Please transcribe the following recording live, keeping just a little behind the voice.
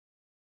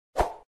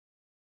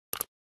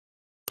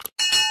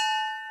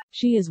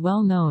She is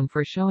well known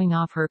for showing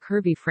off her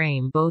curvy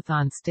frame both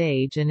on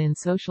stage and in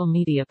social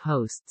media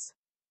posts.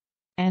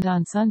 And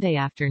on Sunday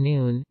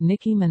afternoon,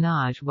 Nicki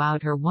Minaj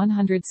wowed her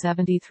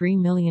 173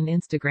 million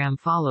Instagram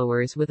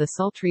followers with a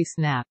sultry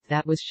snap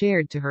that was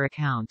shared to her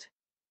account.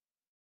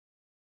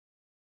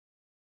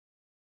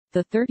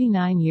 The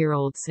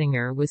 39-year-old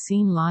singer was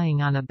seen lying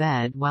on a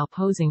bed while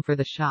posing for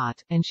the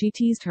shot, and she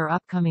teased her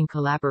upcoming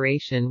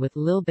collaboration with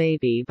Lil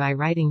Baby by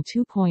writing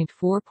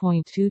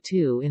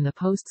 2.4.22 in the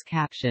post's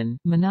caption.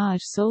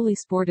 Minaj solely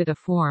sported a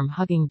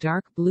form-hugging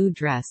dark blue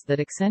dress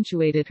that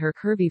accentuated her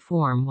curvy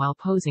form while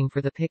posing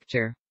for the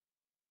picture.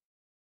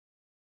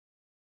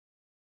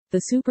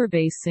 The super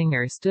bass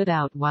singer stood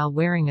out while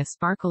wearing a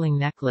sparkling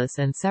necklace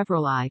and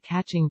several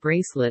eye-catching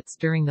bracelets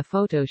during the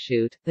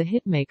photoshoot. The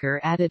hitmaker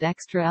added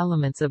extra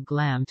elements of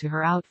glam to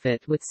her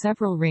outfit with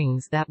several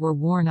rings that were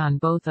worn on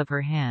both of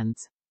her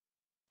hands.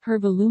 Her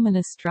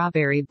voluminous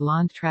strawberry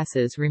blonde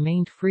tresses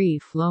remained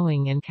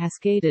free-flowing and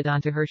cascaded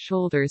onto her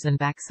shoulders and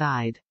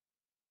backside.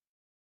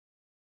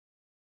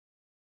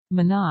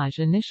 Minaj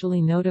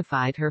initially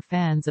notified her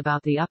fans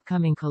about the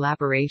upcoming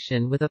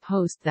collaboration with a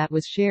post that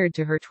was shared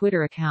to her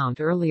Twitter account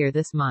earlier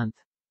this month.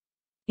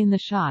 In the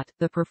shot,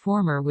 the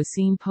performer was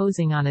seen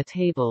posing on a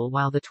table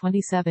while the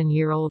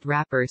 27-year-old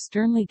rapper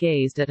sternly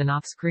gazed at an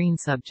off-screen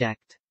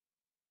subject.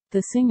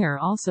 The singer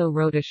also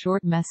wrote a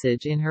short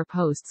message in her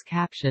post's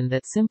caption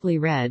that simply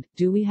read,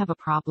 "Do we have a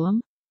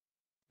problem?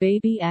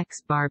 Baby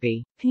x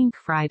Barbie. Pink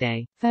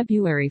Friday,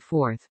 February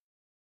 4th.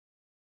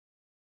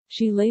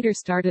 She later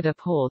started a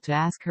poll to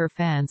ask her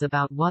fans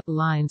about what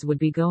lines would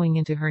be going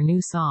into her new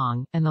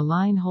song, and the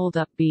line "Hold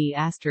Up B**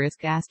 took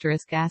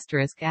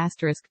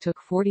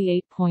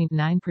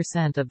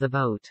 48.9% of the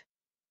vote.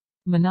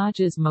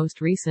 Minaj's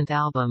most recent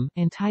album,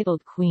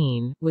 entitled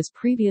Queen, was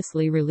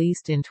previously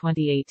released in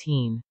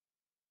 2018.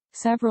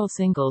 Several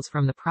singles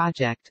from the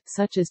project,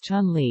 such as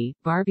Chun-Li,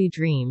 Barbie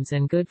Dreams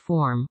and Good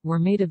Form, were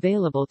made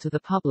available to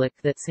the public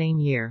that same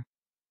year.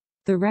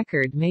 The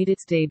record made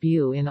its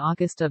debut in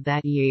August of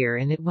that year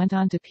and it went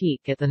on to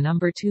peak at the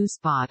number 2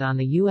 spot on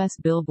the U.S.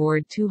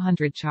 Billboard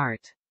 200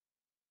 chart.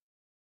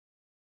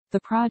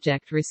 The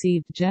project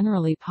received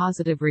generally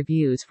positive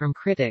reviews from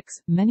critics,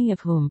 many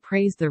of whom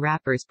praised the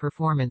rapper's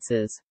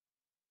performances.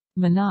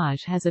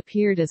 Minaj has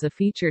appeared as a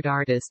featured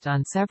artist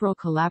on several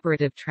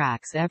collaborative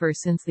tracks ever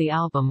since the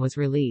album was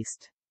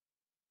released.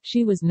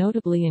 She was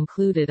notably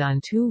included on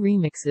 2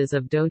 remixes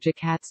of Doja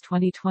Cat's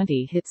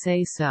 2020 hit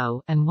Say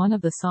So, and one of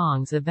the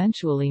songs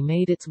eventually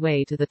made its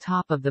way to the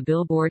top of the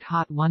Billboard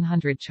Hot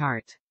 100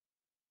 chart.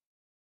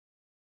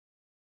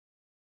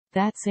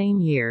 That same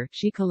year,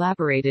 she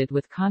collaborated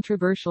with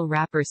controversial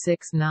rapper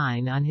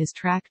 6ix9ine on his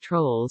track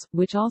Trolls,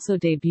 which also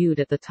debuted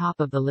at the top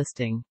of the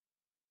listing.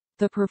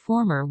 The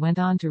performer went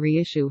on to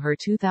reissue her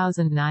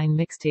 2009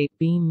 mixtape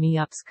Beam Me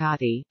Up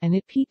Scotty, and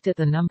it peaked at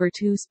the number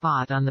 2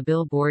 spot on the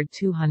Billboard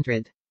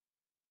 200.